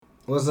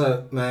What's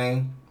up,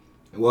 man?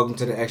 And welcome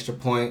to the Extra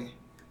Point.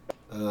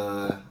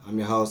 I'm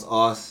your host,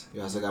 Oz.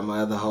 You also got my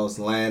other host,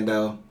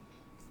 Lando.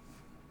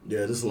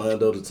 Yeah, this is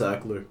Lando the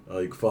Tackler.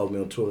 You can follow me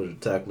on Twitter, the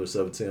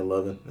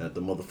Tackler1711, at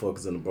the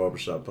Motherfuckers in the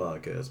Barbershop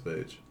podcast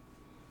page.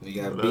 You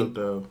got What up,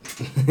 though?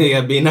 You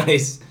got Be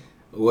Nice.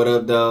 What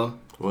up, though?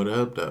 What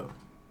up, though?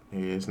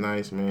 Yeah, it's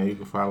nice, man. You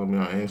can follow me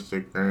on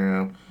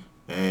Instagram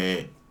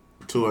at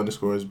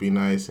 2_ Be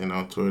Nice and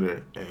on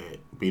Twitter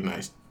at Be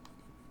Nice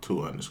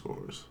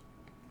 2_.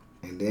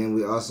 And then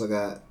we also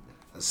got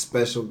a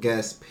special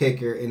guest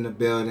picker in the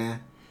building.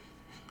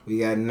 We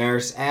got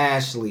Nurse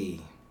Ashley.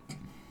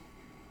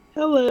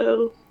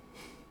 Hello.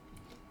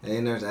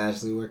 Hey, Nurse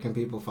Ashley, where can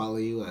people follow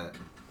you at?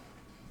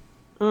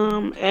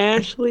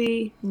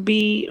 Ashley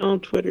B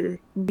on Twitter.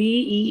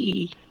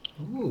 BEE.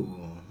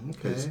 Ooh,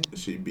 okay.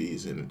 She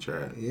bees in the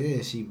trap.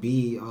 Yeah, she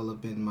be all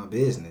up in my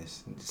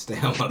business. Stay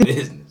on my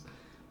business.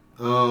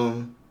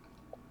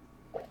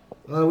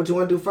 What you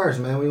want to do first,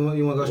 man? You want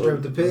to go straight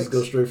with the picks? Let's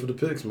go straight for the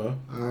picks, man.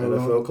 All right,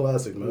 NFL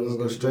Classic, man. We're going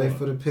to go straight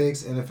for the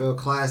picks, NFL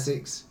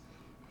Classics.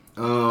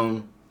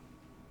 So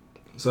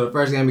the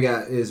first game we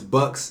got is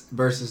Bucks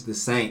versus the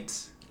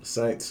Saints.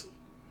 Saints.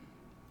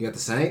 You got the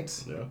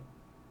Saints? Yeah.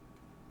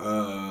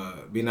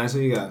 Be Nice,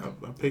 who you got?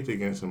 I picked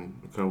against them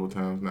a couple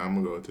times. Now I'm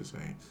going to go with the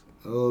Saints.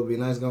 Oh, Be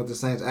Nice going with the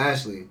Saints.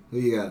 Ashley, who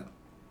you got?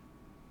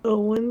 Oh,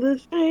 when the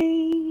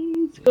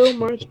Saints go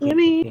marching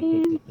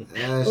in.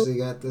 Ashley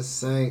got the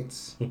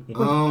Saints.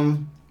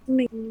 I'm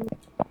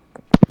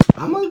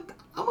gonna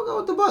go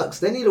with the Bucks.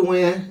 They need a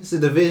win. It's a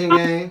division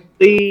game.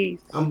 Please.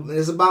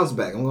 It's a bounce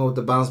back. I'm going with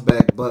the bounce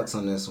back Bucks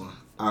on this one.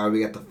 All right, we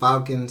got the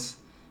Falcons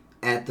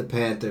at the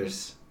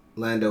Panthers.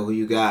 Lando, who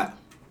you got?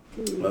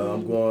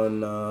 I'm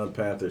going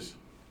Panthers.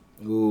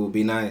 Ooh,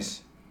 Be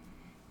Nice.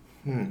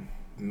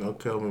 No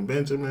Kelvin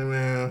Benjamin,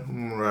 man.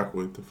 I'm going to rock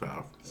with the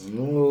Falcons.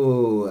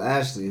 Ooh,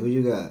 Ashley, who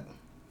you got?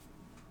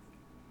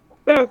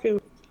 Falcons.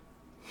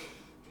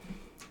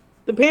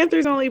 The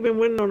Panthers only been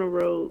winning on the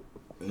road.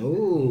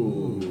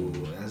 Ooh,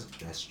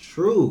 that's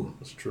true.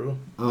 That's true.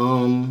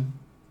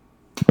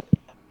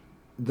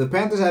 The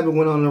Panthers have been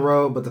winning on the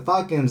road, but the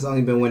Falcons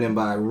only been winning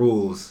by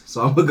rules.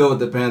 So I'm gonna go with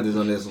the Panthers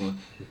on this one.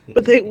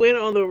 But they went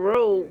on the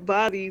road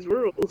by these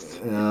rules.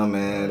 Oh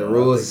man, the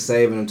rules is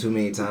saving them too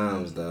many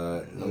times,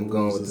 dog. I'm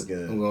going with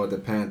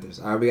the Panthers.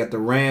 All right, we got the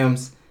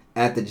Rams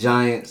at the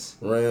Giants.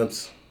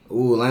 Rams.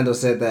 Ooh, Lando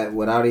said that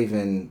without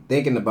even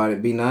thinking about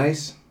it. Be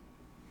Nice.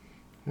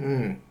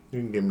 You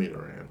can give me the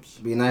Rams.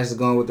 Be Nice is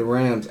going with the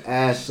Rams.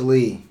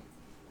 Ashley.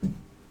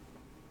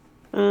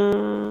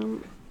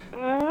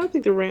 I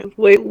think the Rams.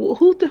 Wait,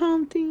 who's the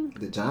home team?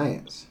 The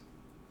Giants.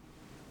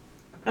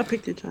 I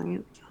picked the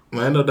Giants.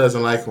 Lando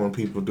doesn't like when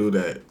people do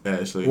that,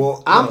 Ashley.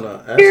 Well, Ashley,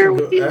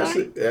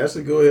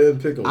 go ahead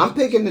and pick them. I'm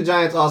picking the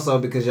Giants also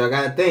because y'all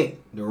gotta think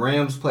the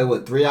Rams play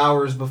 3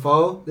 hours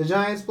before the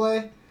Giants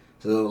play,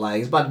 so like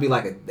it's about to be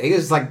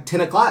it's like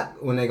 10 o'clock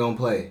when they gonna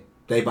play.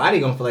 They body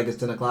gonna feel like it's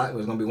 10 o'clock.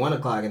 It's gonna be 1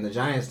 o'clock in the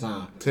Giants'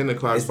 time. 10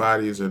 o'clock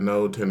bodies or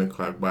no 10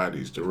 o'clock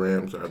bodies. The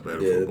Rams are a better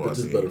football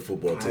team. Better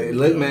football team. Hey,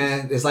 look,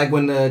 man, it's like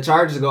when the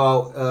Chargers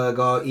go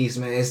out east,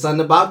 man. It's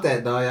something about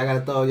that, dog.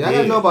 Y'all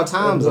gotta know about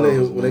time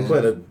zones. When they play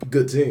a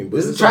good team.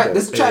 This is a trap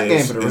game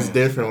for the Rams. It's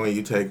different when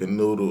you take a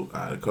noodle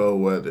out of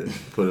cold weather,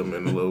 put them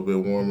in a little bit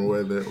warmer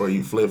weather, or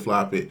you flip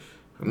flop it.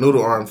 A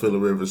noodle arm full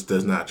of rivers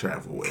does not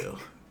travel well.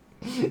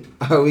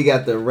 We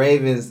got the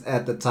Ravens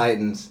at the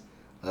Titans.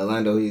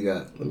 Lando, who you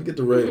got? Let me get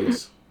the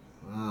Ravens.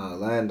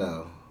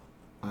 Lando.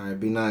 All right,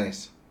 Be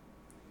Nice.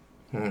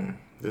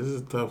 This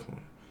is a tough one.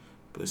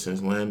 But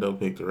since Lando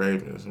picked the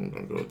Ravens, I'm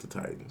going to go with the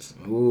Titans.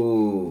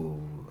 Ooh.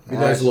 Be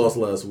Nice lost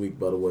last week,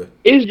 by the way.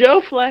 Is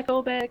Joe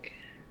Flacco back?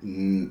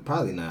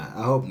 Probably not.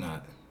 I hope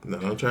not. No,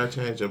 don't try to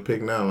change your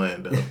pick now,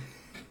 Lando.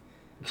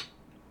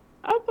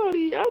 I thought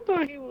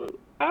he would.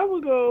 I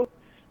would go.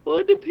 Well,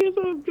 it depends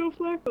on if Joe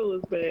Flacco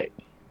is back.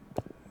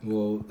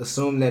 Well,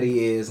 assume that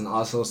he is and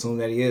also assume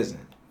that he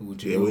isn't. We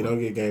don't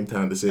get game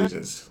time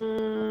decisions.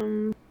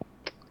 I'm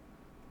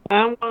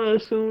gonna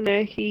assume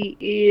that he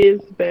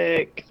is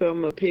back, so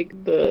I'm gonna pick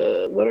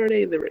the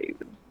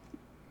Ravens.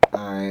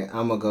 All right,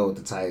 I'm gonna go with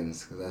the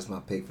Titans because that's my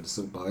pick for the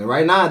Super Bowl. And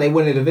right now they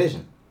win the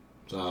division,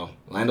 so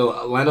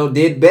Lando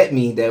did bet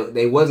me that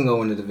they wasn't gonna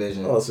win the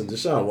division. Oh, so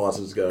Deshaun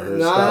Watson just got hurt.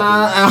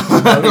 Nah.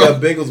 We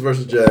got Bengals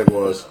versus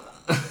Jaguars.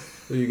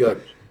 Who you got?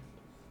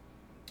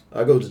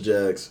 I go with the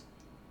Jags.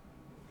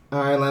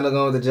 All right, Lando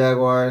going with the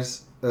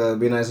Jaguars.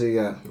 Be Nice, who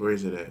you got? Where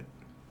is it at?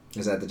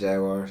 It's at the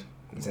Jaguars.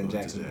 It's in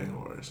Jacksonville.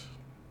 Jaguars.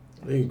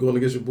 You going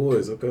against your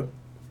boys, okay?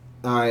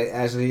 All right,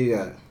 Ashley, who you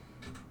got?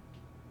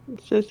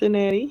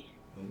 Cincinnati.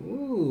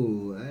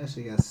 Ooh,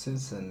 Ashley got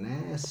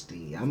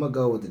Cincinnati. I'm going to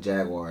go with the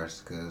Jaguars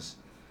because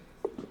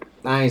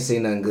I ain't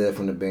seen nothing good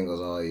from the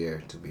Bengals all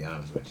year, to be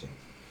honest with you.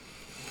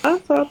 I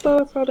thought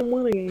I saw them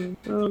win a game.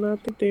 I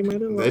think they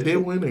might have lost. They did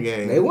win a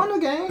game. They won a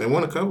game. They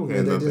won a couple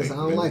games, I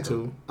don't like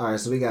them. All right,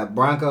 so we got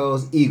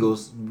Broncos,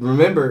 Eagles.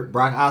 Remember,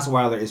 Brock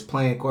Osweiler is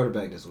playing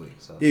quarterback this week.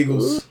 So.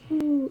 Eagles.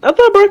 I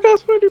thought Brock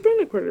Osweiler been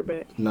a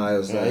quarterback. No, it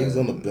was he's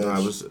on the bench. No,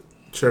 it was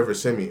Trevor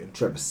Siemian.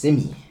 Trevor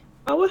Siemian.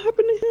 Oh, what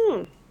happened to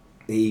him?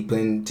 He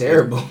been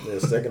terrible. Yeah,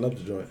 stacking up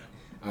the joint.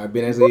 All right,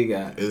 Ben, next what you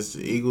got? It's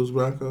the Eagles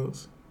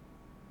Broncos.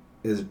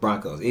 It's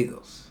Broncos,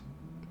 Eagles.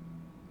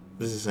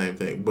 It's the same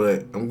thing,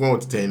 but I'm going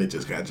with the team that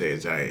just got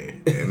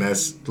J.J. and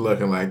that's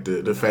looking like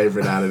the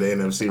favorite out of the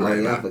NFC Oh,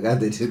 right yeah, I now. forgot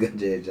they just got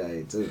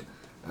J.J. too.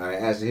 All right,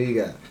 Ashley, who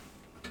you got?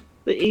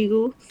 The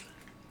Eagles.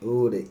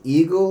 Ooh, the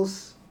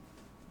Eagles.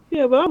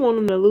 Yeah, but I want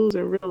them to lose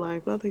in real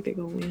life. I think they're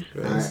gonna win.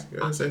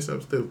 Gotta say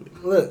something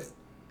stupid. Look.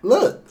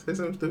 Say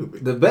something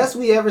stupid. The best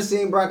we ever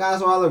seen Brock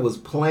Osweiler was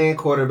playing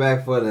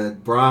quarterback for the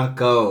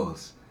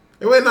Broncos.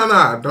 Hey, wait,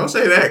 no, don't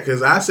say that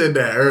because I said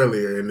that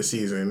earlier in the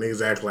season.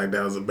 Niggas act like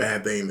that was a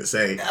bad thing to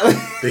say.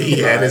 That he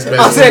had his best.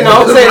 I'm saying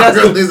that's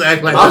Niggas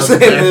act like that was a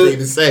bad thing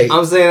to say.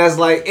 I'm saying that's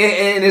like,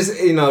 and it's,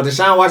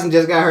 Deshaun Watson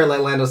just got hurt, like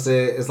Lando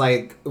said. It's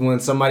like when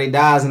somebody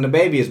dies and the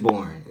baby is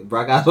born.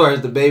 Brock Osweiler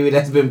is the baby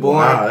that's been born.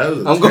 Wow, that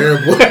was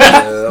terrible.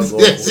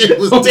 That shit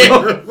was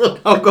terrible.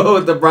 I'm going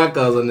with the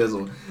Broncos on this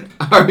one.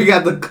 All right, we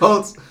got the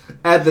Colts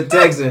at the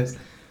Texans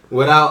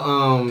without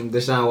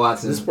Deshaun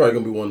Watson. This is probably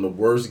gonna be one of the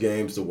worst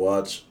games to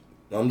watch.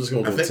 I'm just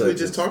gonna go I think Texans. we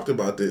just talked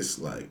about this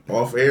like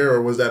off air,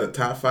 or was that a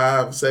top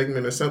 5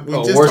 segment or something?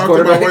 We just worst talked about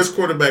quarterback? worst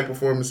quarterback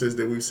performances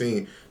that we've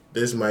seen.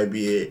 This might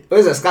be it. What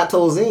is that? Scott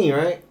Tolzien,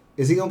 right?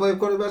 Is he gonna play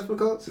quarterback for the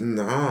Colts?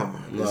 Nah,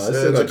 Nah, it's they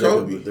still got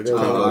Jacoby. Jacoby. They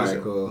got Oh, all Jacoby.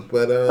 right, cool.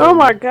 But Oh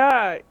my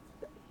God!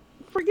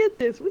 Forget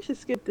this. We should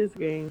skip this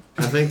game.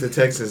 I think the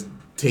Texans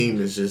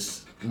team is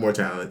just more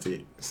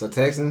talented. So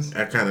Texans.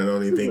 I kind of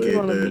don't even think This is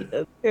gonna be a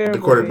the terrible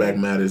quarterback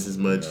game. matters as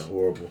much. Yeah,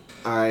 horrible.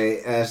 All right,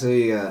 Ashley, who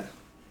you got?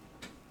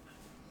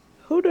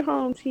 Who the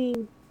home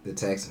team? The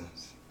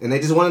Texans, and they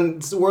just won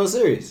the World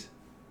Series.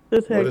 The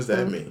What does that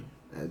Texans. mean?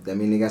 That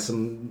mean they got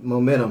some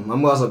momentum.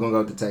 I'm also gonna go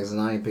with the Texans.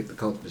 I ain't picked the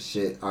Colts for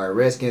shit. All right,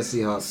 Redskins,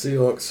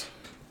 Seahawks.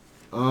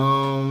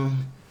 Seahawks.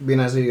 Be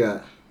nice. Who you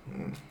got?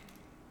 I'm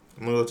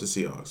gonna go to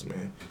Seahawks,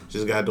 man.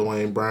 Just got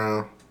Dwayne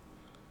Brown.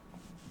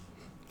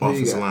 Who you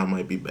Offensive got? line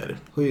might be better.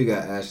 Who you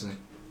got, Ashley?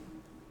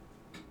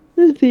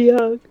 The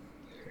Seahawks.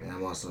 Yeah,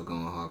 I'm also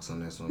going Hawks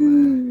on this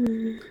one,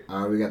 man.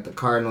 All right, we got the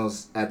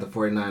Cardinals at the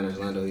 49ers.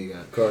 Lando, who you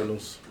got?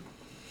 Cardinals.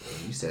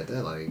 You said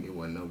that like it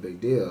wasn't no big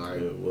deal. All right,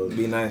 Yeah, it was.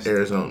 be nice.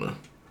 Arizona.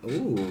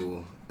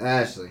 Ooh,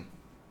 Ashley.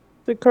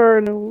 The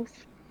Cardinals.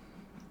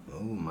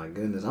 Oh my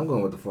goodness, I'm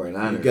going with the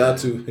 49ers. You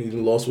got man. to.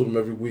 You lost with them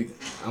every week.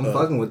 I'm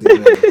fucking with these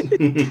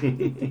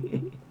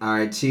niggas. All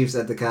right, Chiefs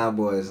at the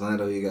Cowboys.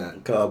 Lando, who you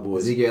got?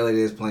 Cowboys. Ezekiel Elliott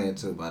is playing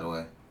too, by the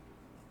way.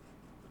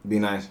 Be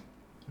nice.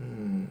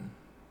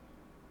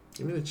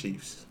 Give me the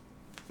Chiefs.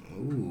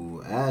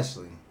 Ooh,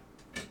 Ashley.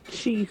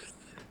 Chiefs.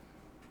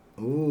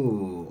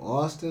 Ooh,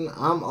 Austin.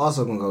 I'm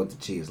also gonna go with the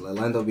Chiefs. Let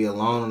Lando be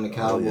alone on the Oh,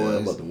 Cowboys. yeah,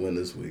 I'm about to win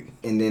this week.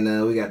 And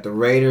then we got the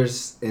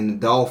Raiders and the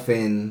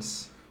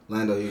Dolphins.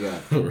 Lando, you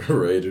got?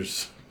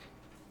 Raiders.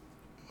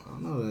 I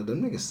don't know.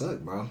 Them niggas suck,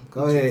 bro.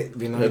 Go ahead.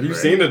 Be nice. Have you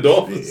seen the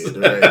Dolphins? Yeah, the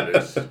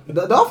Raiders.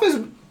 The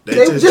Dolphins. They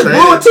They just just blew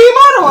a traded- team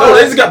out. No,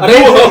 they just got they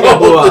blew just got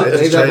blew out. out. They They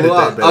just just got traded blew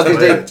their out. best Okay,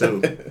 player,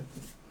 they, too.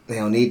 they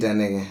don't need that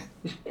nigga.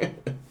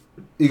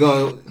 You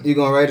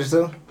going Raiders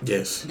too?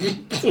 Yes,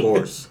 of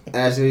course.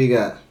 Ashley, who you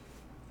got?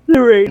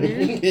 The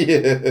Raiders.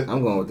 Yeah.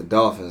 I'm going with the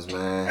Dolphins,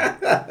 man.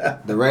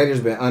 The Raiders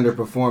been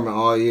underperforming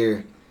all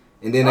year,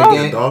 and then Oh, The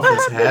again,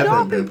 Dolphins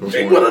haven't been What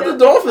performing. have the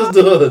Dolphins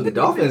done? the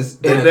Dolphins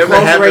They in a never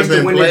close haven't race to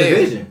been win the playing.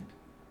 division.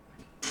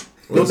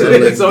 What's So that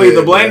So next either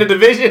big, blame the man?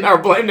 division or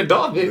blame the The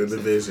Dolphins.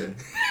 division.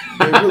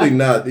 They're really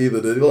not either.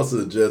 They lost to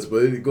the Jets,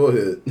 but go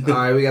ahead. All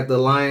right, we got the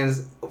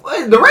Lions.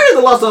 Wait, the Raiders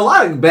have lost to a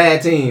lot of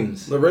bad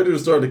teams. The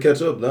Raiders are starting to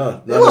catch up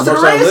now. They lost to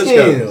the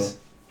Redskins.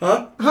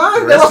 Huh? Huh?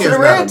 The They lost to the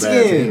Redskins not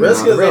a bad team. Redskins.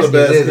 Redskins No, not a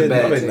bad is team.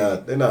 No, team. they're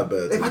not. They're not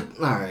bad. They Team. might-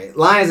 all right,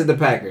 Lions at the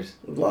Packers.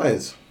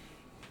 Lions.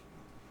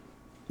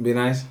 Be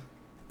nice.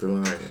 The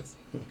Lions.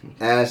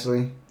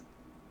 Ashley.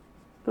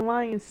 The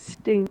Lions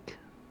stink.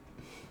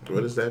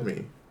 What does that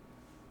mean?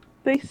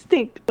 They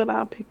stink, but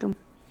I'll pick them.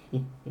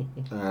 All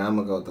right, I'm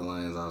gonna go with the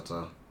Lions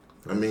also.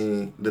 I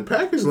mean, the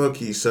Packers low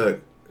key suck.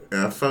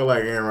 And I felt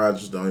like Aaron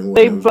Rodgers the only one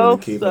They that was really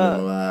both keeping suck.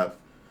 them alive.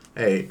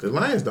 Hey, the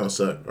Lions don't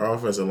suck. Our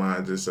offensive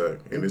line just suck,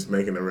 and it's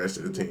making the rest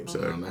of the team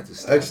suck. Matthew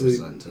Stafford Actually,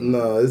 sucked, too.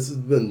 no, this has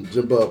been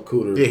Jim Bob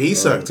Cooter. Yeah, he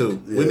sucked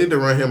too. We yeah. need to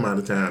run him out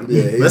of town.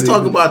 Yeah, Let's he-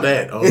 talk about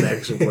that on the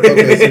action play.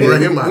 Okay, so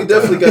run him out we of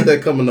definitely town. got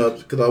that coming up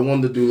because I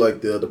wanted to do like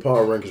the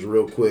power rankings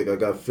real quick. I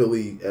got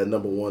Philly at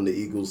number 1, the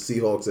Eagles,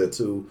 Seahawks at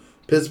 2,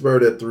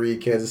 Pittsburgh at 3,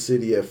 Kansas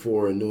City at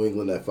 4, and New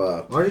England at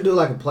 5. Why don't you do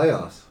like a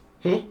playoffs?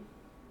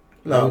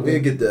 No, we'll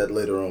get that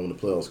later on when the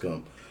playoffs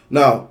come.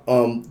 Now,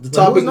 the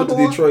topic with number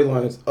the one? Detroit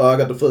Lions, I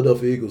got the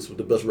Philadelphia Eagles with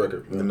the best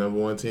record. The number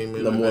one team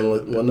in Number the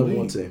one, number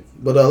one team.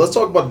 But let's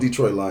talk about the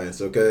Detroit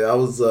Lions. Okay, I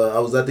was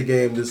at the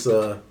game this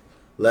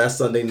last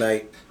Sunday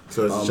night.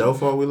 So it's your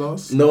fault we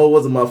lost? No, it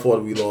wasn't my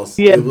fault we lost.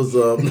 Yeah. It was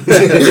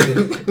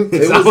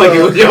it Sounds was, like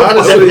it was your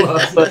honestly,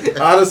 fault.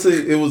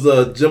 honestly, it was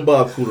Jim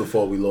Bob Cooter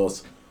fault we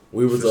lost.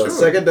 We was For sure.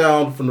 second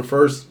down from the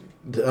first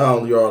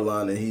down yard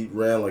line, and he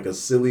ran like a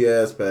silly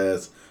ass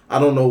pass. I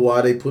don't know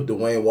why they put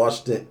Dwayne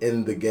Washington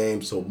in the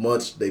game so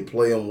much. They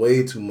play him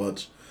way too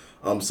much.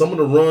 Some of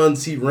the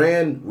runs he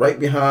ran right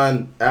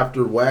behind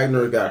after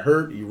Wagner got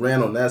hurt. He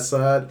ran on that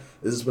side.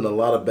 There's been a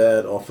lot of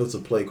bad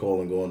offensive play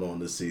calling going on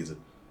this season.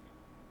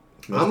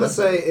 I'm gonna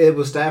say it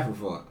was Stafford's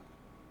fault.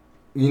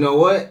 You know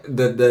what?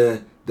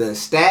 The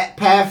stat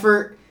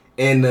Pafford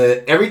and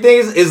everything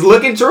is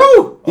looking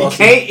true.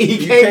 He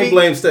can't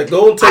blame Stack.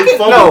 Go and take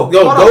fumble.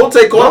 Go and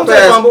take off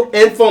pass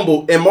and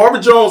fumble. And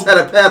Marvin Jones had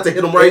a pass to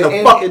hit him right in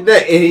the fucking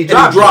neck, and he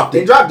dropped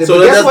it. So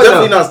that's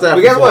definitely not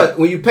Stafford. But guess what?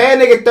 When you pay a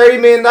nigga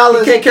 $30 million,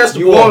 he can't catch the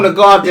ball. You want him to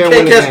go out there and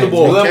win the game.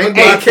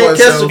 He can't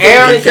catch the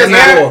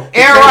ball.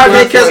 Aaron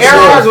Rodgers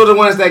was the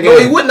one that game. No,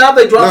 he wouldn't. Now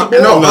they dropped the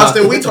ball. No,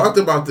 Austin, we talked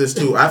about this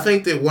too. I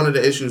think that one of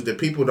the issues that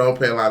people don't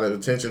pay a lot of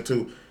attention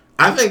to.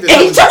 I think that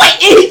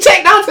he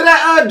checked down to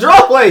that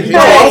draw play.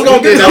 I was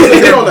gonna get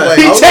on that.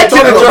 He checked to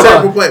the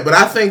terrible play, but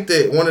I think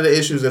that one of the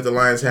issues that the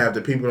Lions have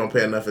that people don't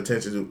pay enough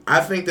attention to.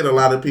 I think that a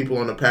lot of people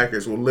on the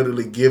Packers will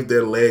literally give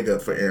their leg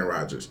up for Aaron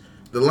Rodgers.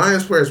 The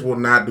Lions players will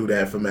not do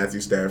that for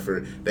Matthew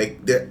Stafford.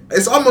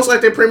 It's almost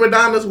like they're prima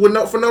donnas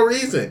for no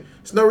reason.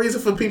 There's no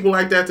reason for people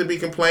like that to be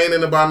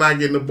complaining about not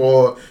getting the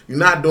ball. You're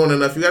not doing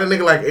enough. You got a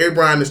nigga like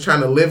Abraham that's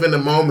trying to live in the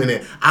moment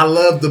and I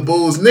love the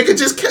Bulls. Nigga,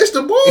 just catch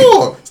the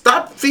ball.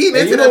 Stop feeding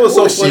into that bullshit. You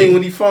know what's so funny?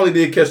 When he finally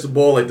did catch the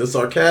ball, like the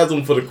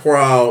sarcasm for the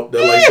crowd.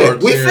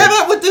 We fed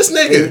up with this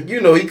nigga.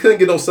 And, he couldn't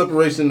get no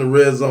separation in the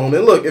red zone.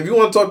 And look, if you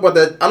want to talk about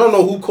that, I don't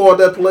know who called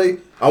that play.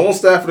 I want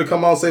Stafford to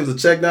come out and say it was a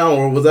check down,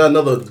 or was that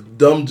another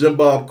dumb Jim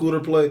Bob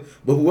Cooter play?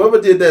 But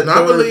whoever did that,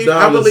 I believe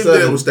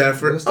that it was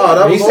Stafford. He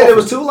said it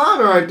was two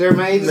linemen right there,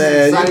 man.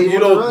 You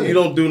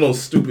don't do no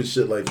stupid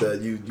shit like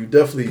that. You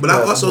definitely. But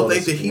I also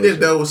think that he didn't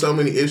deal with so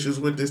many issues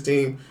with this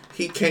team.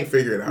 He can't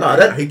figure it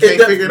out. He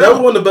can't figure it out. That was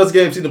one of the best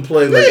games he done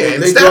played. Like,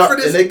 and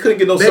they couldn't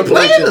get no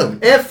separation.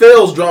 And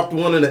Fells dropped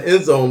one in the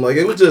end zone. Like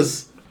it was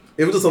just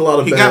a lot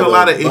of. He got a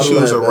lot of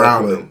issues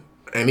around him,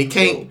 and he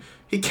can't.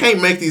 He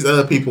can't make these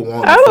other people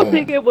want. I don't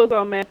think it was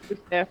on Matthew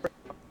Stafford.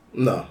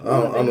 No,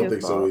 I don't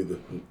think so either.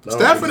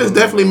 Stafford has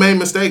definitely made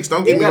mistakes.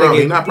 Don't get me wrong.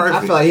 He's not perfect.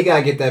 I feel like he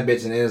gotta get that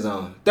bitch in the end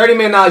zone. $30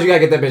 million, you gotta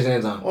get that bitch in the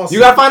end zone. Awesome.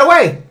 You gotta find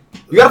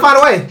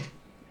a way.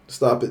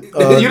 Stop it. You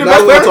the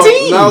best player on the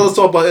team. Now let's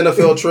talk about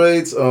NFL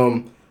trades.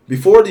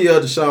 Before the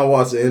Deshaun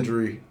Watson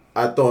injury,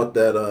 I thought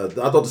the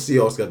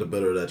Seahawks got the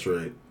better of that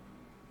trade.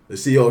 The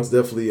Seahawks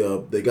definitely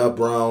they got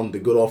Brown, the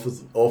good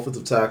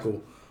offensive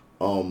tackle.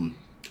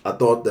 I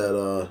thought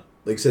that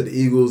like I said, the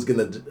Eagles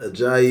getting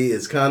Ajayi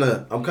is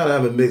I'm kind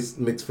of having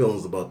mixed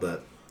feelings about that.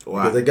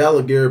 Wow. Because they got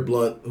LeGarrette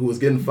Blount, who was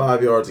getting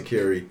 5 yards to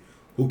carry,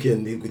 who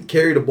could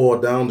carry the ball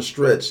down the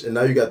stretch, and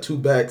now you got two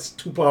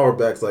power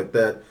backs like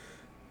that.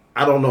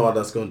 I don't know how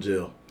that's going to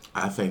gel.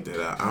 I think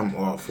that I'm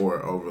all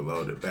for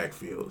overloaded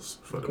backfields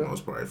for the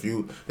most part.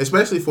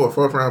 Especially for a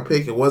 4th round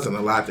pick, it wasn't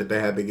a lot that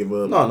they had to give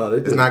up. No,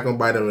 it's not going to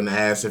bite them in the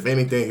ass. If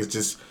anything, it's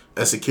just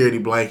a security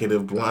blanket.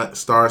 If Blunt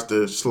starts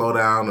to slow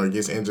down or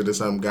gets injured or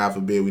something, God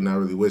forbid, we're not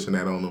really wishing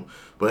that on him.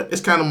 But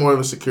it's kind of more of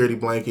a security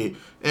blanket,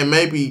 and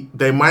maybe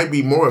they might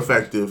be more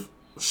effective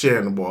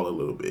sharing the ball a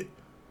little bit,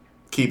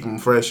 keep them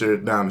fresher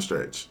down the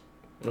stretch.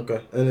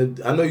 Okay,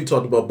 and I know you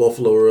talked about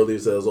Buffalo earlier,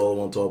 so that's all I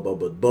want to talk about.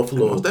 But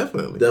Buffalo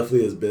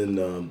definitely has been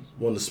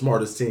one of the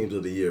smartest teams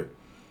of the year.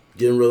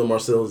 Getting rid of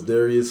Marcellus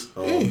Darius,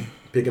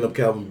 picking up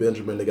Calvin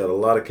Benjamin. They got a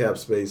lot of cap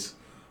space.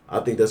 I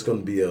think that's going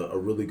to be a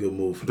really good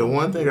move. The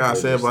one thing I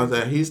say about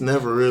that, he's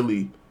never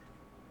really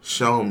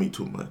shown me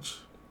too much.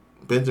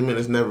 Benjamin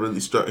has never really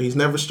struck. He's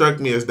never struck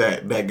me as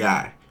that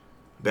guy,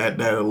 that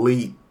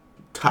elite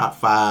top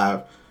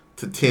 5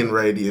 to 10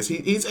 radius.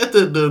 He's at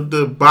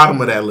the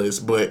bottom of that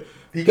list, but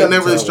he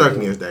never really struck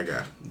me as that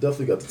guy.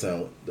 Definitely got the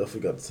talent.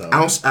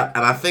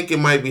 And I think it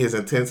might be his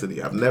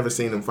intensity. I've never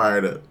seen him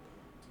fired up.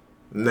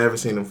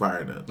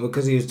 Well,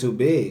 because he was too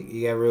big.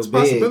 He got real big.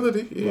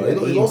 Possibility. Yeah.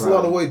 He lost a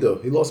lot of weight, though.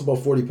 He lost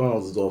about 40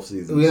 pounds this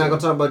offseason. We're not going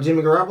to talk about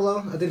Jimmy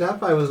Garoppolo? I think that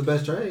probably was the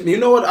best trade. You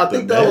know what? I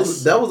think that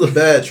was a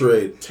bad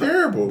trade.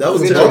 Terrible. That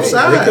was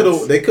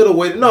terrible. They could have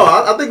waited. No,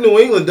 I think New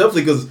England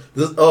definitely, because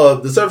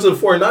the service of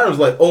the 49ers was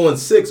like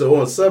 0-6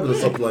 or 0-7 or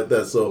something like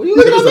that. So what are you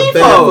looking at me for?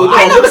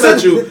 I'm looking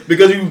at you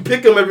because you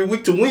pick them every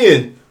week to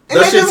win.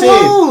 That's your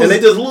team. And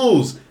they just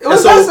lose.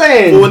 What's that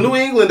saying? For New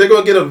England, they're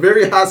going to get a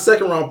very high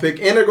 2nd round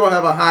pick, and they're going to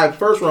have a high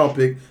 1st round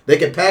pick. They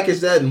can package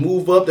that and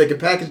move up. They can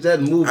package that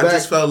and move back. I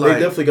just felt like they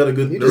definitely got a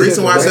good. The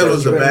reason why I said it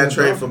was a bad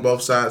trade for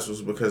both sides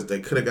was because they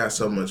could have got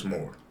so much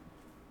more.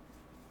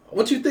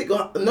 What you think?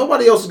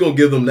 Nobody else is going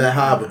to give them that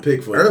high of a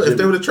pick for If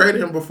they would have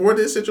traded him before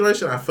this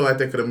situation, I feel like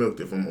they could have milked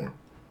it for more.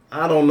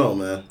 I don't know,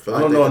 man.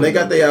 I don't know. And they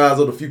got their eyes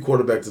on a few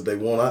quarterbacks that they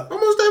want.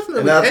 Almost definitely.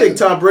 And I think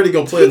Tom Brady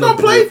going to play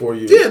another 3 or 4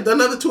 years. Yeah,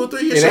 another 2 or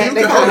 3 years. And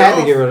they kind of had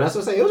to get rid of him. That's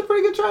what I'm saying. It was a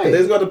pretty good trade. They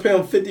just got to pay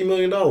him $50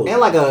 million. And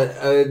like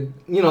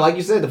like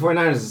you said, the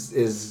 49ers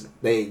is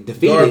they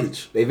defeated.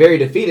 Garbage. They very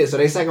defeated. So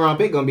their 2nd round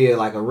pick going to be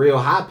a real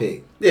high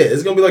pick. Yeah,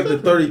 it's going to be like the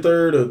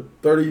 33rd or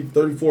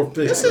 34th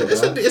pick.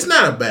 It's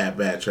not a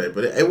bad trade,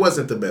 but it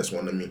wasn't the best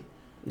one to me.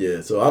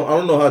 Yeah, so I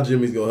don't know how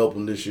Jimmy's going to help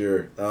him this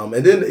year. And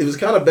then it was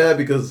kind of bad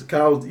because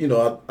Kyle,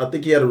 I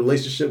think he had a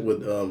relationship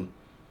with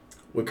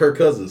Kirk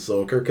Cousins.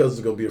 So Kirk Cousins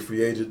is going to be a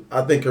free agent.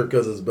 I think Kirk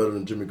Cousins is better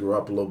than Jimmy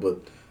Garoppolo,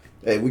 but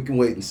Hey, we can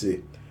wait and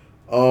see.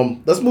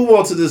 Let's move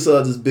on to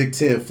this Big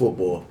Ten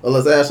football.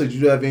 Unless Ashley, do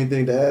you have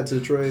anything to add to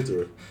the trades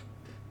or?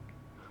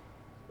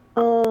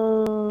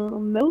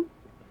 No.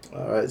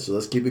 All right, so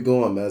let's keep it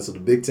going, man. So the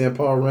Big Ten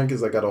power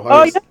rankings, I got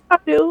Ohio. Oh, yes, I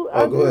do.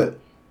 Oh, go ahead.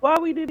 Why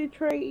we didn't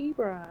trade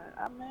Ebron?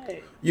 I'm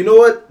mad. You know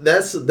what?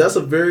 That's a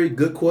very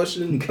good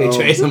question. You can't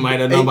trade somebody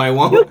that hey, nobody You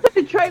wants. could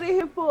have traded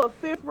him for a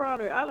 5th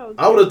rounder.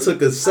 I would have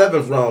took a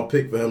 7th round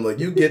pick for him.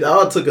 Like I would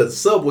have took a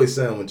Subway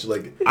sandwich.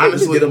 Like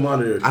Honestly, get him out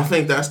of here. I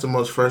think that's the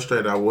most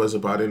frustrated I was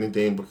about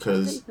anything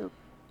because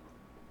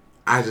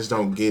I just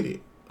don't get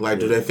it. Like,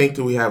 do they think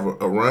that we have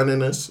a run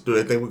in us? Do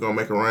they think we're going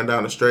to make a run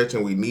down the stretch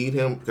and we need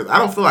him? Because I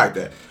don't feel like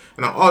that.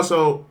 And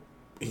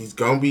he's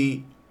going to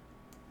be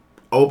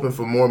open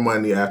for more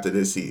money after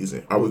this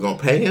season. Are we going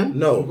to pay him?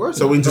 No.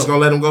 So we just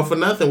going to let him go for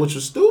nothing, which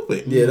was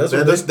stupid. Yeah,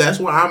 that's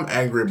why I'm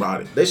angry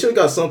about it. They should have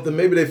got something.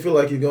 Maybe they feel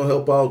like he's going to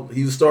help out.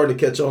 He was starting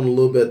to catch on a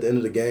little bit at the end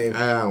of the game.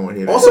 I don't want to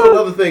hear that. Also,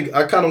 another thing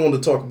I kind of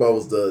wanted to talk about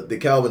was the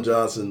Calvin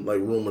Johnson like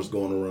rumors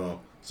going around.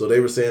 So they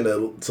were saying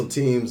that some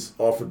teams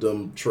offered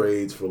them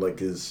trades for like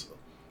his,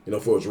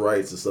 for his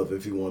rights and stuff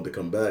if he wanted to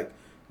come back.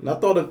 And I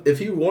thought if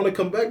he wanted to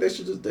come back, they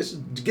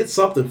should get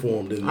something for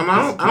him. Then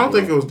I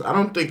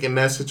don't think in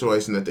that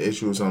situation that the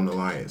issue was on the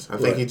Lions. I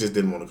think he just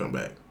didn't want to come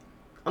back.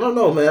 I don't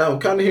know, man. I'm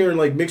kind of hearing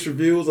like mixed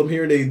reviews. I'm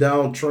hearing that he's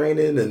down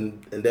training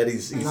and that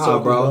he's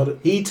talking about it.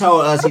 He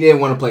told us he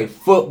didn't want to play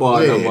football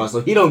no more,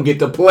 so he don't get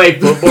to play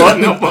football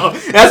no more.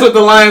 That's what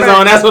the Lions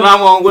on. That's what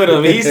I'm on with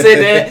him. He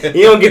said that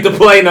he don't get to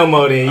play no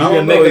more. Then you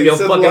can make up your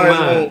fucking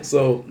mind.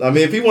 So I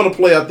mean, if he want to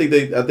play, I think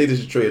they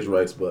should trade his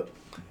rights. But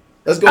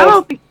let's go. I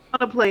don't think you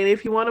want to play, and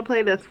if you want to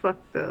play, that's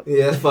fucked up.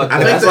 Yeah, that's fucked up.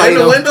 I think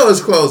the window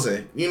is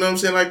closing. You know what I'm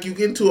saying? Like you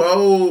get too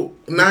old.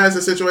 Now it's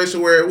a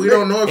situation where we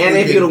don't know if. And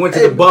if you would have went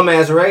to the bum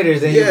ass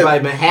Raiders, then you'd probably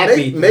been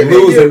happy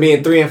losing,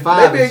 being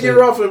 3-5. Maybe a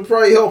year off and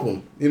probably help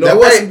him. That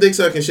was some dick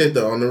sucking shit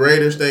though on the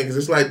Raiders thing because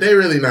it's like they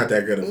really not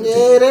that good of a team.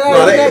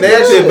 They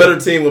actually a better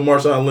team when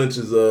Marshawn Lynch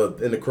is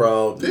in the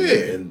crowd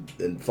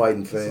and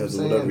fighting fans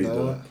or whatever he's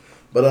doing.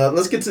 But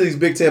let's get to these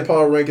Big Ten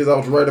power rankings. I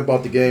was right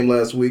about the game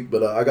last week,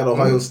 but I got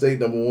Ohio State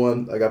number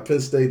 1. I got Penn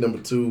State number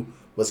 2.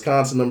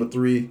 Wisconsin number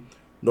 3.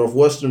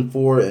 Northwestern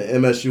 4,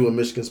 and MSU and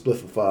Michigan split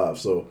for 5.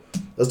 So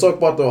let's talk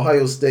about the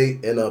Ohio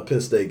State and Penn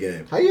State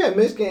game. How you at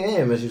Michigan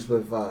and MSU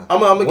split 5? I'm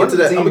gonna get to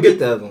that. I'm gonna get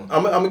that one.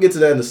 I'm gonna get to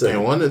that in a second.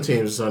 And one of the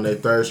teams is on their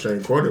 3rd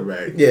string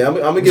quarterback. Yeah, I'm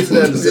gonna get to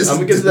that. I'm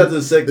gonna get to that in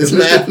a second. This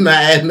math not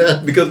adding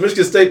up because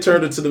Michigan State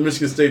turned into the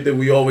Michigan State that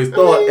we always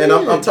thought, and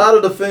I'm tired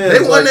of the fans.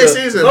 They won their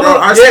season.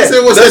 Our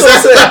season was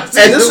success.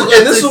 And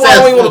this is what I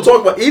don't even want to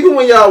talk about. Even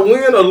when y'all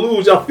win or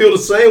lose, y'all feel the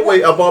same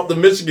way about the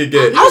Michigan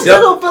game. I still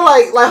don't feel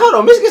like hold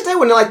on, Michigan State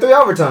went in like 3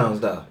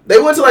 overtimes though. They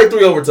went to like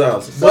 3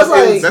 overtimes. So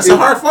but that's a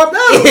hard fought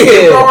battle.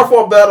 It was a hard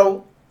fought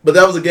battle, but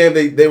that was a game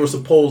they were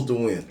supposed to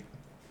win.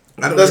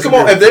 Let's come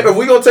on. If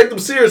we gonna take them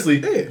seriously,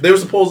 they were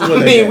supposed to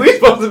win. I mean, we're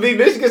supposed to beat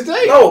Michigan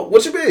State. No,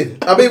 what you mean?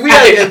 I mean, we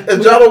had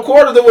if John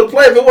O'Carter that would have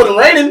played. If it wasn't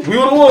raining, we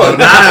would have won.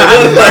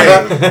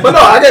 But no,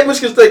 I gave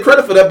Michigan State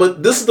credit for that.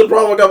 But this is the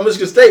problem I got with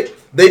Michigan State.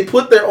 They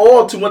put their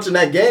all too much in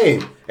that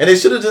game, and they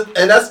should have just.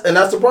 And that's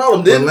the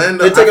problem. Then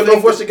they take a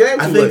Northwestern game.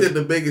 I think that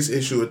the biggest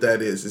issue with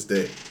that is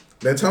that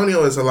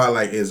Antonio is a lot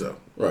like Izzo.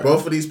 Right.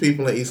 Both of these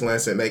people in East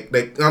Lansing,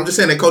 I'm just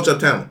saying they coach up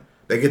talent.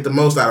 They get the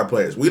most out of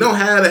players. We don't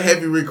have the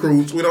heavy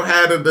recruits. We don't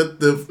have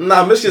the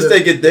Michigan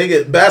State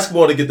get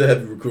basketball to get the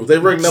heavy recruits. They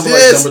rank number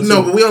 2.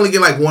 No, but we only get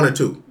like 1 or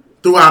 2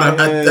 throughout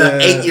an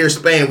 8-year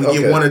span. We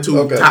get 1 or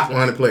 2 top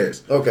 100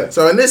 players. Okay.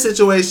 So in this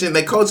situation,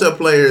 they coach up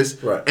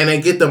players and they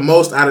get the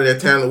most out of their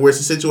talent. Where it's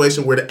a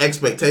situation where the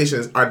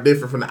expectations are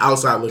different from the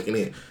outside looking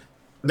in.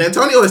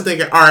 Antonio is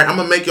thinking, all right, I'm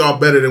going to make y'all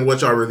better than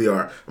what y'all really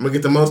are. I'm going to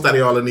get the most out of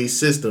y'all in these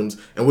systems,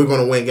 and we're going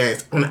to win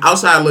games. On the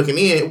outside looking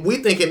in, we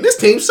thinking this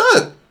team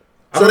suck.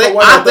 So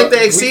I think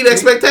they exceed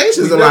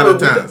expectations a lot of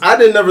times. I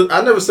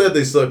never said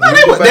they sucked. No,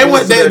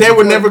 they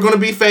were never going to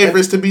be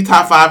favorites to be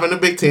top 5 in the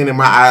Big Ten in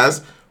my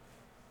eyes.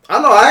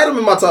 I know. I had them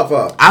in my top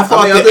 5.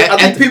 I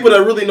think people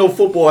that really know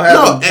football had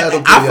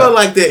them. I felt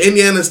like the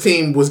Indiana's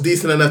team was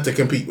decent enough to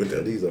compete with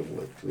them. These are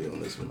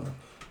on this one.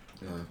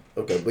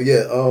 Okay, but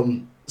yeah.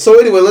 So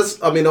anyway,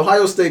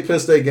 Ohio State Penn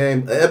State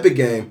game, an epic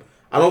game.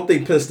 I don't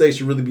think Penn State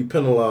should really be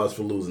penalized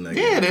for losing that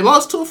game. Yeah, they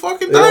lost to a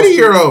fucking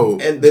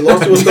 30-year-old. And they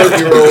lost to a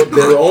 30-year-old.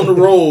 They were on the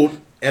road,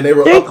 and they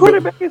were their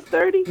quarterback is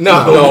 30?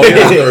 No, he's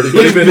 30.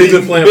 He's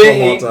been playing for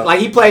a long time. Like,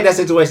 he played that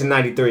situation in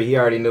 93. He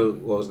already knew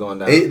what was going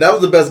down. That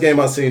was the best game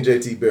I've seen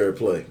JT Barrett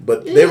play.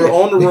 But they were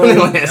on the road.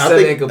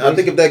 I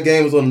think if that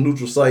game was on a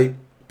neutral site,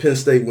 Penn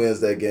State wins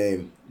that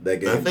game.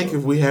 I think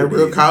if we had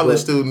real college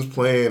students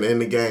playing in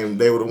the game,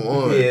 they would have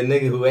won. Yeah,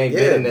 nigga who ain't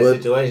been in that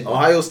situation.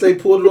 Ohio State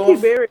pulled it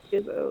off. Barrett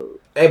is old.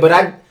 Hey, but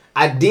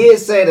I did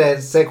say that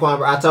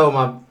Saquon. I told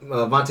my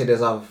Vontae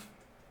this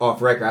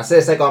off record. I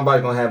said Saquon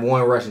Barkley gonna have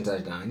 1 rushing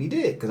touchdown. And he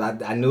did because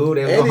I knew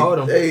they were gonna hold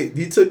him.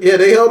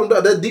 They held him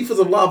down. That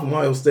defensive line from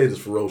Ohio State is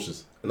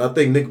ferocious, and I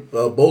think Nick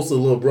Bosa's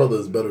little brother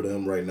is better than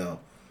him right now.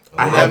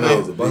 I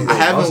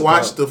haven't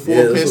watched the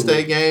full Penn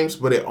State games,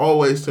 but it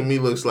always to me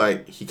looks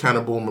like he kind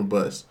of boom or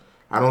bust.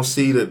 I don't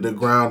see the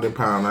ground and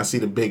pound. I see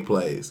the big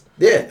plays.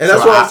 Yeah, and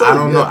that's what I'm saying. I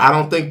don't know. I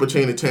don't think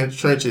between the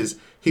trenches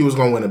he was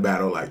gonna win a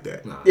battle like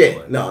that.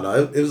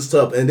 It was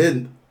tough, and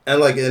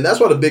that's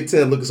why the Big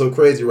Ten looking so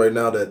crazy right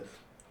now. That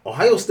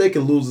Ohio State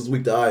can lose this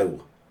week to Iowa.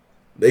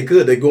 They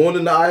could. They're going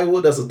into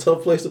Iowa. That's a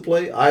tough place to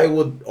play.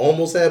 Iowa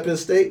almost had Penn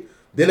State.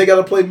 Then they got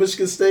to play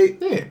Michigan State.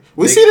 Yeah,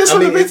 we see this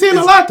on the Big Ten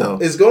a lot though.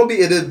 It's going to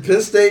be. And then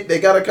Penn State. They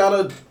got to kind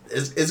of.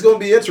 It's going to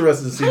be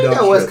interesting to see. You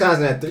got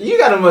Wisconsin at 3. You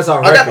got them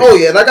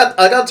already. And I got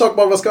to talk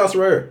about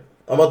Wisconsin right here.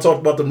 I'm going to talk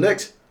about them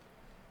next.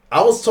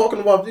 I was talking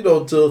about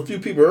to a few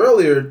people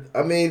earlier.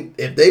 I mean,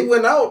 if they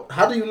went out,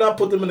 how do you not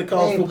put them in the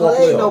college football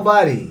playoff?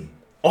 Nobody.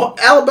 Oh,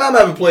 Alabama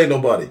haven't played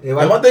nobody. Yeah,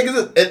 and my thing is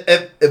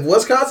this, if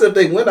Wisconsin, if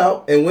they went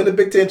out and win the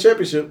Big Ten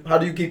championship, how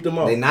do you keep them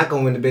out? They're not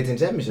going to win the Big Ten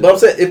championship. But I'm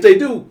saying, if they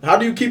do, how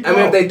do you keep them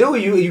out? If they do,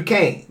 you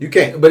can't. You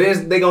can't. But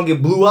they're going to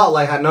get blew out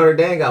like how Notre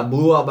Dame got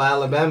blew out by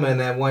Alabama in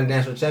that one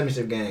national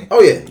championship game.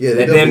 Oh, yeah.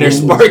 Then they're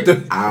sparked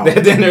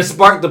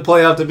the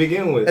playoff to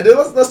begin with. And then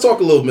let's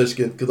talk a little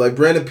Michigan, because like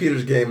Brandon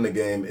Peters came in the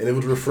game, and it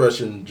was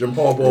refreshing. Jim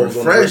Harbaugh was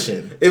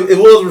refreshing. It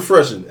was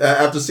refreshing.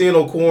 After seeing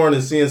O'Korn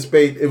and seeing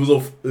Spate, it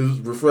was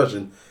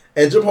refreshing.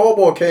 And Jim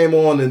Harbaugh came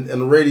on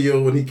the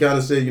radio and he kind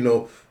of said,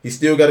 he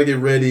still got to get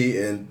ready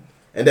and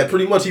that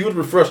pretty much he was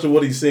refreshed to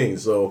what he's seen.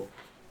 So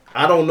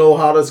I don't know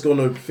how that's going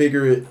to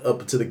figure it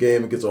up to the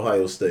game against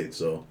Ohio State.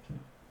 So,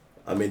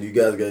 I mean, you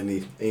guys got any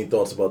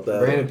thoughts about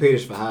that? Brandon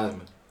Peters for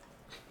Heisman.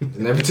 It's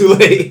never too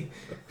late.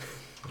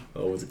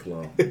 Always a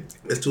clown.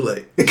 It's too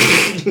late.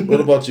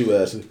 What about you,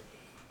 Ashley?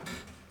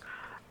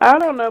 I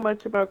don't know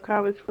much about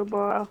college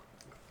football.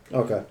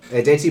 Okay.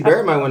 Hey, JT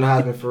Barrett might win the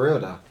Heisman for real,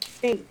 though.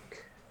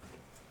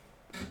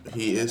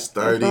 He is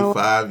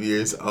 35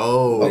 years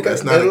old. Okay,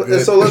 that's not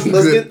good. So let's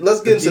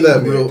get into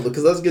that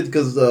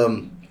because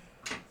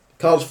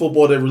college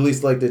football, they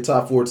released like their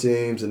top 4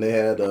 teams and they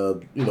had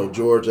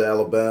Georgia,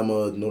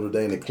 Alabama, Notre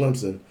Dame, and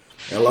Clemson.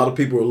 And a lot of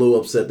people were a little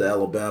upset that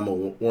Alabama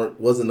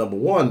wasn't number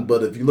 1.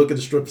 But if you look at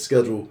the strength of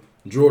schedule,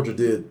 Georgia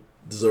did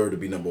deserve to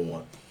be number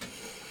 1.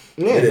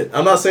 Yeah,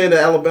 I'm not saying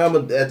that Alabama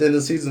at the end of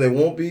the season they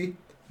won't be.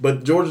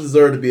 But Georgia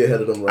deserved to be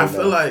ahead of them right now.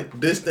 I feel like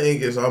this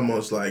thing is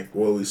almost like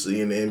what we see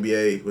in the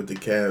NBA with the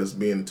Cavs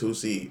being the 2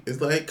 seed.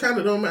 It's like kind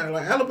of don't matter.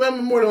 Like Alabama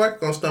more than likely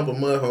gonna stump a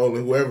mud hole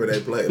in whoever they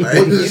play. Like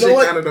this shit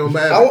kind of don't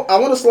matter. I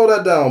want to slow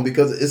that down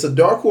because it's a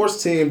dark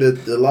horse team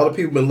that a lot of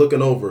people been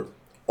looking over.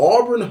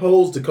 Auburn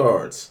holds the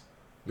cards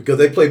because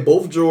they play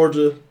both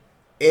Georgia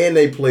and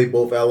they play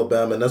both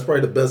Alabama, and that's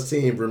probably the best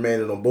team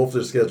remaining on both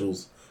their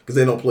schedules because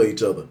they don't play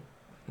each other.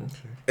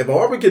 Okay. If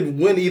Auburn can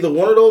win either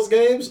one of those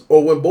games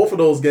or win both of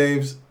those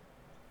games,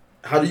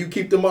 how do you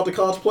keep them out the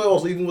college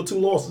playoffs even with 2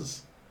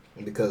 losses?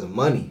 Because of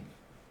money.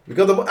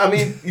 Because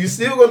you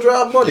still gonna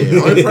drive money.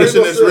 The only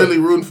person that's really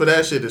rooting for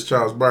that shit is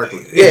Charles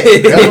Barkley. Yeah,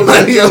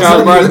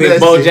 Charles Barkley and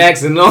Bo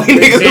Jackson, the only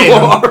niggas who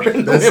are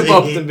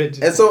both the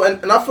bitches. And so,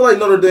 and I feel like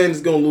Notre Dame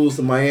is gonna lose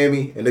to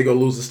Miami, and they're gonna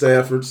lose to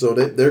Stanford, so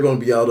they're gonna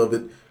be out of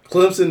it.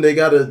 Clemson, they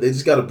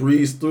just gotta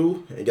breeze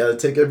through and gotta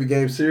take every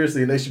game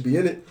seriously, and they should be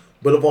in it.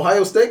 But if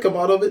Ohio State come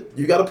out of it,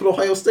 you gotta put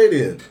Ohio State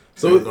in.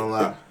 So I ain't gonna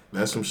lie.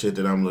 That's some shit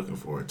that I'm looking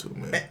forward to,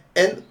 man.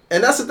 And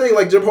that's the thing.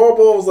 Like Jim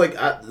Harbaugh was like,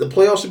 the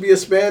playoffs should be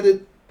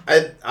expanded.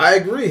 I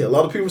agree. A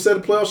lot of people said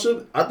the playoffs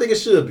should. I think it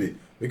should be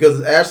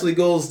because Ashley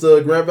goes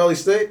to Grand Valley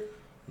State.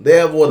 They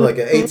have like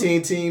an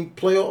 18-team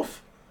playoff.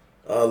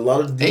 A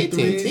lot of D3s.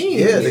 18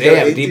 teams. Yeah, they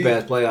have deep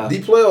ass playoffs.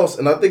 Deep playoffs,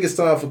 and I think it's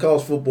time for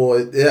college football.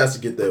 It has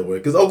to get that way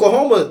because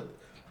Oklahoma,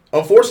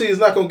 unfortunately, is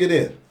not going to get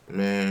in.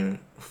 Man.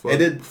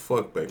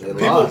 Fuck back.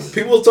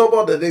 People talk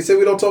about that. They say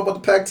we don't talk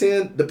about the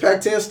Pac-10. The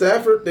Pac-10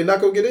 Stanford, they're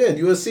not gonna get in.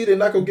 USC, they're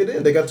not gonna get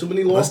in. They got too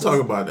many losses. Let's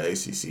talk about the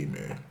ACC,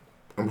 man.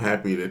 I'm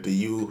happy that the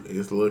U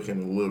is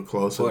looking a little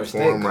closer to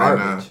form right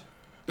now.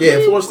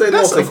 Yeah, Florida State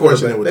lost their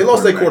quarterback. They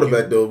lost their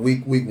quarterback though.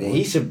 Week 1.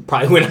 He should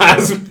probably win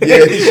Heisman.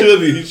 Yeah, he should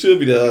be. He should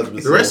be the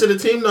Heisman. The rest of the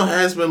team though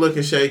has been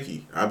looking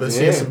shaky. I've been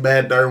seeing some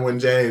bad Derwin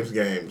James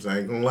games. I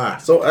ain't gonna lie.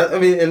 So I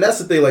mean, and that's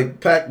the thing.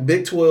 Like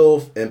Big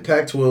 12 and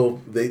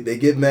Pac-12, they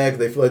get mad.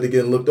 They feel like they're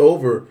getting looked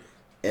over,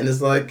 and it's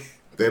like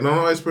they don't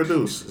always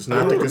produce. It's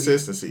not the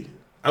consistency.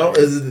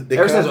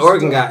 Ever since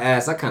Oregon got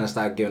asked, I kind of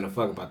stopped giving a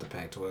fuck about the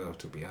Pac-12.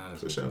 To be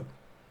honest, for sure.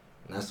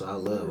 That's why I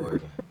love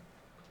Oregon.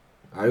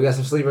 All right, we got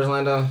some sleepers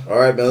lined up. All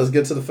right, man. Let's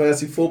get to the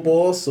fantasy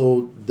football.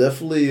 So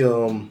definitely,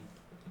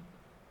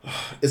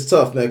 it's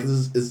tough, man,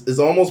 because it's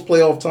almost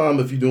playoff time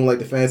if you're doing like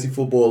the fantasy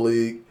football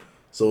league.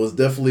 So it's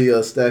definitely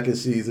a stacking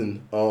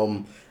season.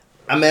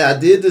 I mean, I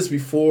did this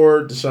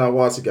before Deshaun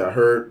Watson got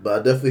hurt, but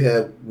I definitely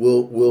had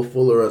Will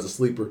Fuller as a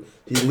sleeper.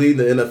 He's leading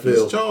the NFL.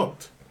 He's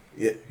chalked.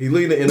 Yeah, he's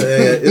leading the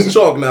NFL. It's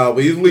chalk now,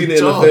 but he's leading the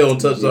NFL in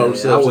touchdown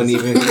receptions. I wouldn't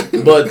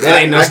even. But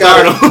that ain't no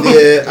start on.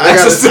 Yeah, I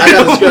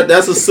got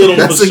that's a sit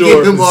on for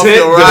sure.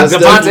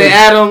 Devontae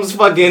Adams,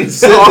 fucking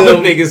all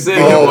them niggas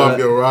sitting him off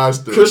your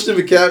roster. Christian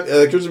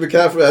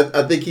McCaffrey,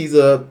 I think he's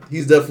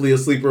definitely a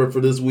sleeper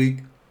for this week.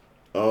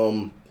 I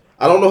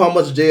don't know how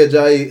much Jay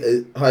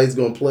Ajayi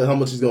how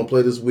much he's gonna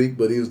play this week,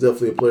 but he was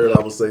definitely a player that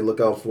I would say look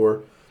out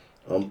for.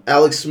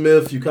 Alex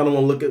Smith, you kind of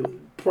want to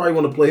probably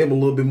want to play him a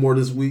little bit more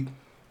this week.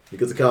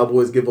 because the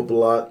Cowboys give up a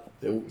lot.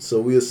 And so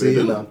we'll see.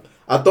 They do. And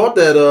I thought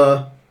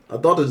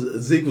that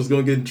Zeke was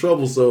gonna get in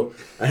trouble, so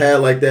I had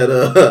like that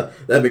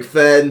that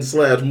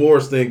McFadden /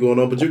 Morris thing going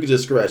on. But you can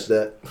just scratch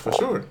that. For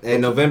sure.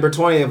 And November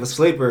 20th, a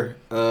sleeper.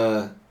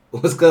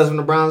 What's cousin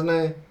the Browns'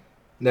 name?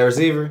 That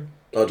receiver.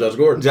 Oh, Josh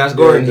Gordon. Josh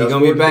Gordon. Yeah, He's Josh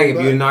gonna be Gordon back coming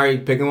if you didn't already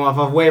pick him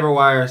off waiver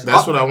wires.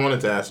 That's what I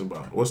wanted to ask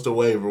about. What's the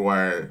waiver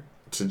wire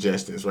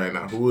suggestions right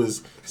now? Who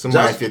is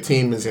somebody if your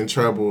team is in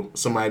trouble?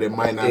 Somebody that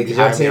might not be your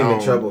highly team in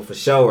owned? trouble for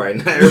sure right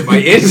now.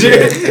 Everybody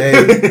injured.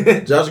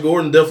 Hey, Josh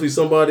Gordon definitely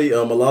somebody.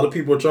 A lot of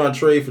people are trying to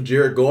trade for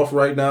Jared Goff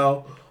right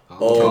now.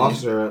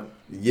 Goff's up.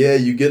 Yeah,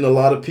 you're getting a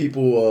lot of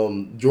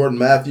people. Jordan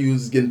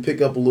Matthews is getting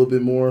picked up a little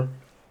bit more.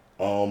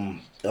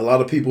 A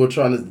lot of people are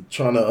trying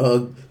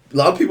to. A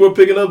lot of people are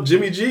picking up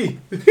Jimmy G.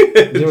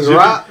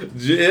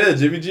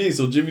 Jimmy G.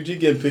 So Jimmy G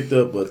getting picked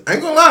up, but I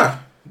ain't gonna lie.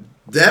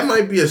 That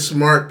might be a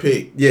smart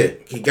pick. yeah.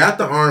 He got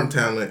the arm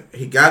talent.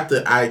 He got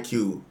the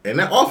IQ. And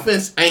that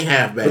offense ain't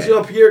half bad. But you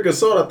know, Pierre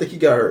Gasol, I think he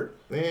got hurt.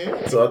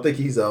 Man. So I think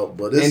he's out.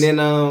 But it's, And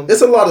then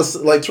it's a lot of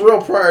like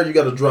Terrell Pryor. You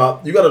got to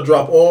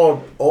drop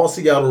all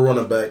Seattle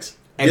running backs.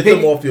 And Get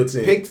them off your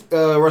team. Picked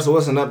Russell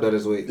Wilson up though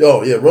this week.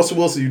 Oh yeah, Russell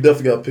Wilson. You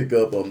definitely got to pick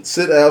up.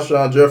 Sit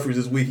Alshon Jeffries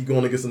this week. He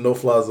going against the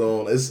no-fly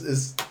zone.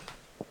 It's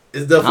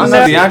definitely. I don't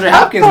know. DeAndre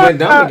Hopkins went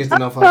dumb against the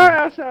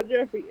no-fly zone. Sorry,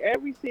 Jeffrey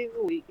every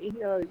single week, and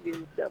he always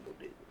getting double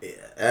digits. Yeah,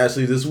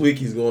 Ashley this week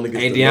he's going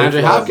against. Hey, the DeAndre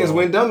no-fly Hopkins zone.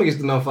 went dumb against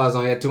the no-fly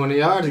zone. He had 200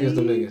 yards against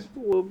them niggas.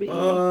 Will be.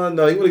 No,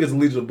 he went against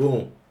Legion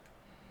Boom.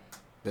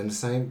 Then the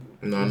same.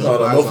 No, No,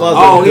 fly no zone. fly zone.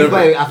 Oh, he Denver.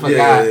 played. I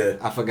forgot. Yeah.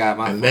 I forgot.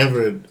 My And fault.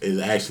 Denver is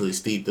actually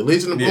steep. The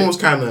Legion of Yeah. Boom was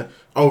kind of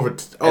over.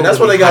 And that's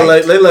why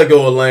they let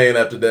go of Lane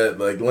after that.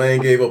 Like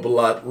Lane gave up a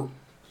lot.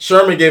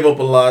 Sherman gave up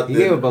a lot. He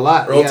gave up a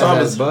lot. Earl He had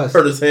Thomas that bust.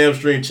 hurt his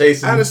hamstring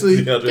chasing. Honestly,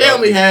 DeAndre they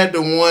only Hopkins. had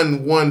the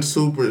one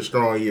super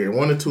strong year,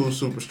 1 or 2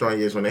 super strong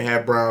years when they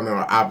had Brown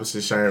on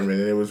opposite Sherman,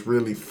 and it was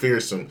really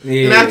fearsome.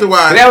 Yeah. And after a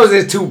while, And that was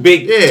just two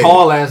big, Yeah.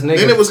 tall ass niggas.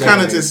 then it was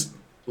kind of niggas. just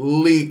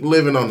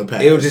living on the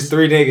pass. It was just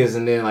 3 niggas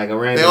and then like a They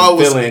random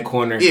always fill-in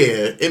corner.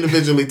 Yeah,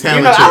 individually You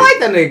talented. know, I like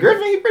that nigga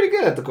Griffin. He pretty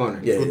good at the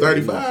corner. Yeah, For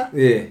 35.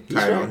 Yeah. He's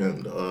Tight on strong.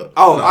 him, dog.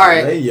 Oh, all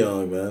right. They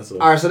young man. So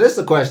All right, so this is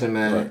the question,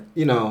 man. Right.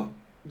 You know,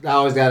 I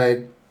always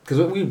gotta, cause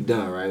we've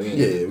done right.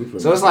 we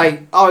So it's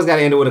like always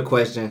gotta end it with a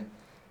question.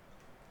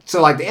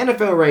 So like the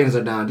NFL ratings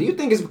are down. Do you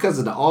think it's because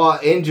of the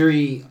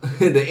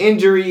the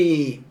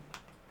injury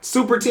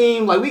super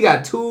team? Like we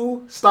got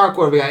 2 star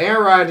quarterbacks. We got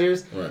Aaron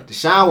Rodgers, Right.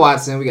 Deshaun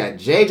Watson. We got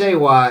J.J.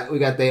 Watt. We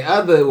got the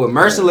other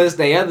Merciless,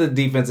 the other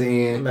defensive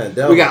end. Man,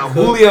 We got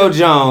Julio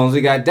Jones. We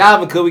got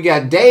Dalvin Cook. We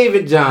got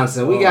David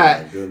Johnson. We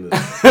got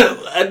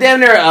damn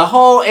near a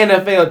whole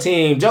NFL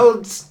team.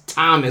 Joe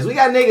Thomas. We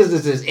got niggas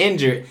that's just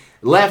injured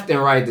left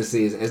and right this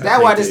season. Is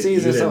that why this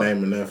season? You So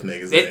didn't name enough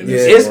niggas.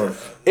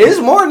 it's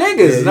more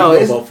niggas. Yeah, No, you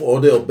it's know about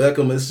Odell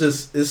Beckham.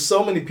 It's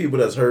so many people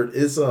that's hurt.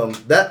 It's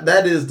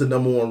that is the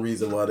number one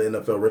reason why the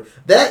NFL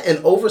that and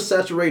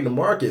oversaturating the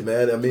market,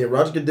 man. I mean,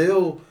 Roger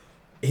Goodell,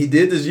 he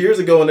did this years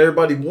ago, and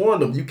everybody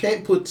warned him. You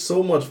can't put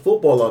so much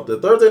football out there.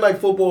 Thursday night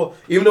football,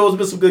 even though it's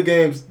been some good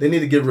games, they need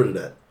to get rid of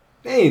that.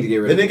 they need to get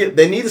rid of it.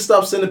 They need to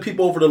stop sending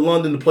people over to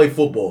London to play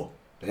football.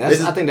 I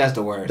think that's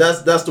the worst.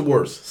 That's the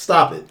worst.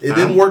 Stop it. It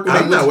didn't work. When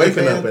I'm they not went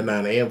to waking Japan. up at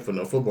 9 a.m. for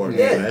no football game.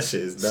 Yeah. That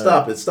shit is done.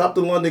 Stop it. Stop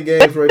the London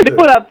games right They there.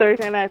 put out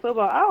Thursday night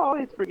football. I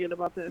always forget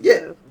about that. Yeah,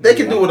 stuff. they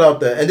can do without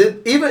that. And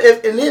then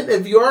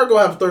if you are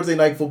gonna have Thursday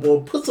night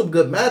football, put some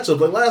good matchups.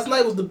 Like last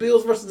night was the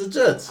Bills versus the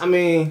Jets. I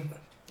mean,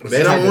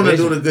 They don't want to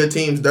do the good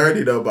teams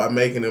dirty though by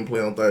making them play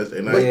on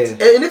Thursday night. Yeah.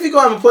 And if you go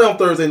out and play on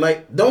Thursday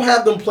night, don't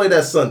have them play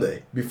that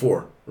Sunday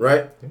before,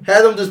 right?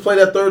 Have them just play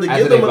that Thursday.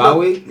 After Give them they bye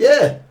week?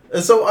 Yeah,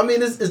 and so I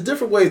mean, it's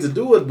different ways to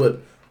do it, but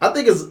I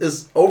think it's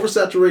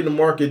oversaturating the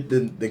market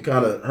than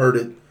kind of hurt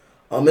it.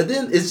 And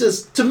then it's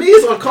just to me,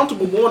 it's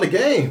uncomfortable going to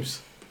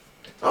games.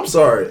 I'm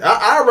sorry.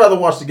 I'd rather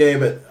watch the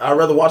game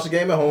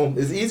at home.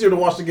 It's easier to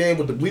watch the game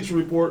with the Bleacher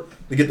Report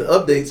to get the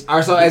updates. all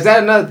right. So is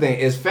that another thing?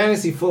 Is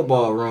fantasy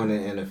football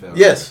ruining NFL?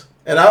 Yes.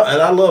 And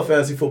I love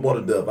fantasy football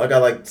to death. I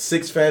got like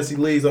 6 fantasy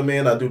leagues I'm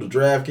in. I do the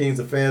DraftKings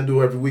and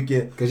FanDuel every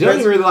weekend. Because you don't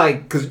even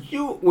really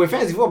with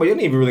fantasy football, you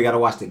don't even really got to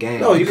watch the game.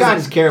 No, you you kind of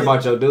just- just care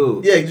about your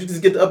dude. Yeah, you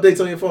just get the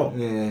updates on your phone.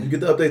 Yeah. You get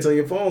the updates on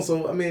your phone.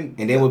 So I mean,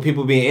 And then with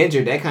people being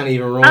injured, that kind of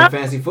even ruined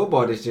fantasy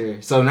football this year.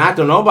 So not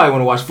that nobody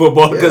want to watch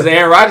football because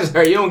Aaron Rodgers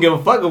hurt. You don't give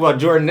a fuck about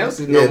Jordan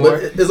Nelson no yeah, more.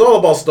 but it's all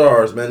about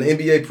stars, man. The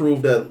NBA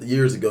proved that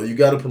years ago. You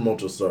got to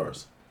promote your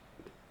stars.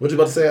 What you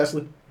about to say,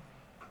 Ashley?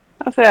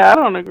 I said I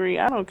don't agree.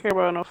 I don't care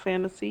about no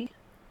fantasy.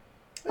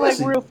 I like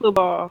Ashley- real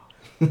football.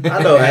 I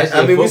know. Ashley,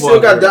 I mean, we football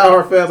still got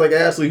girl. diehard fans like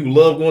Ashley who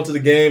love going to the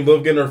game,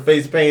 love getting her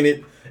face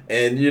painted,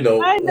 and you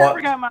know, I ain't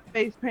never got my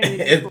face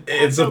painted. And- before.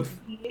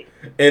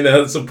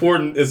 and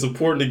some-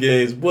 supporting the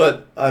games.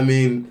 But I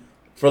mean,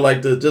 for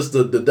like the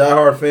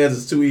diehard fans,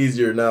 it's too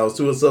easier now. It's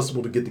too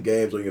accessible to get the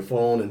games on your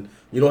phone, and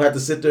you don't have to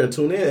sit there and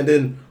tune in. And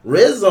then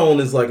Red Zone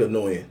is like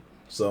annoying.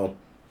 So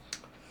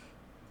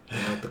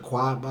Like the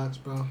quad box,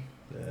 bro.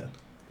 yeah,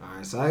 All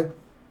right, so I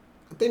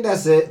think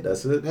that's it.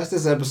 that's it. That's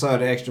this episode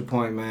of Extra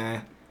Point,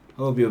 man.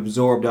 hope you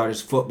absorbed all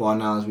this football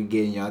knowledge we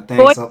getting y'all.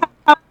 Boycott Thanks.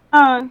 Papa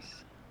John's.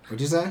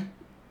 What'd you say?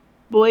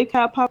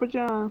 Boycott Papa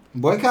John's.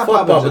 Boycott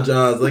Fuck Papa Papa John.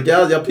 John's. Like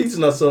y'all pizza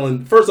not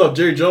selling. First off,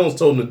 Jerry Jones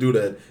told him to do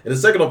that, and the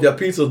second off, y'all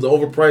pizza is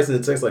overpriced and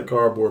it tastes like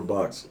cardboard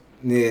box.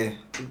 Yeah.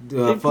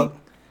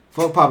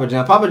 Fuck Papa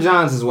John. Papa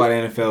John's is why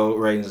the NFL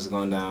ratings is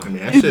going I down.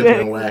 mean, that shit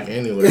been whack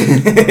anyway.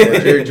 Yeah,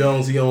 Jerry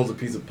Jones, he owns a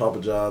piece of Papa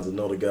John's and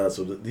know the guy,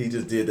 so he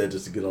just did that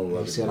just to get on.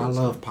 He said, "I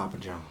love Papa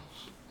John's."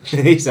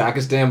 He said, "I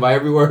can stand by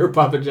every word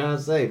Papa John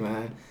say,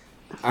 man."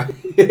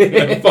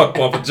 Fuck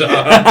Papa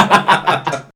John.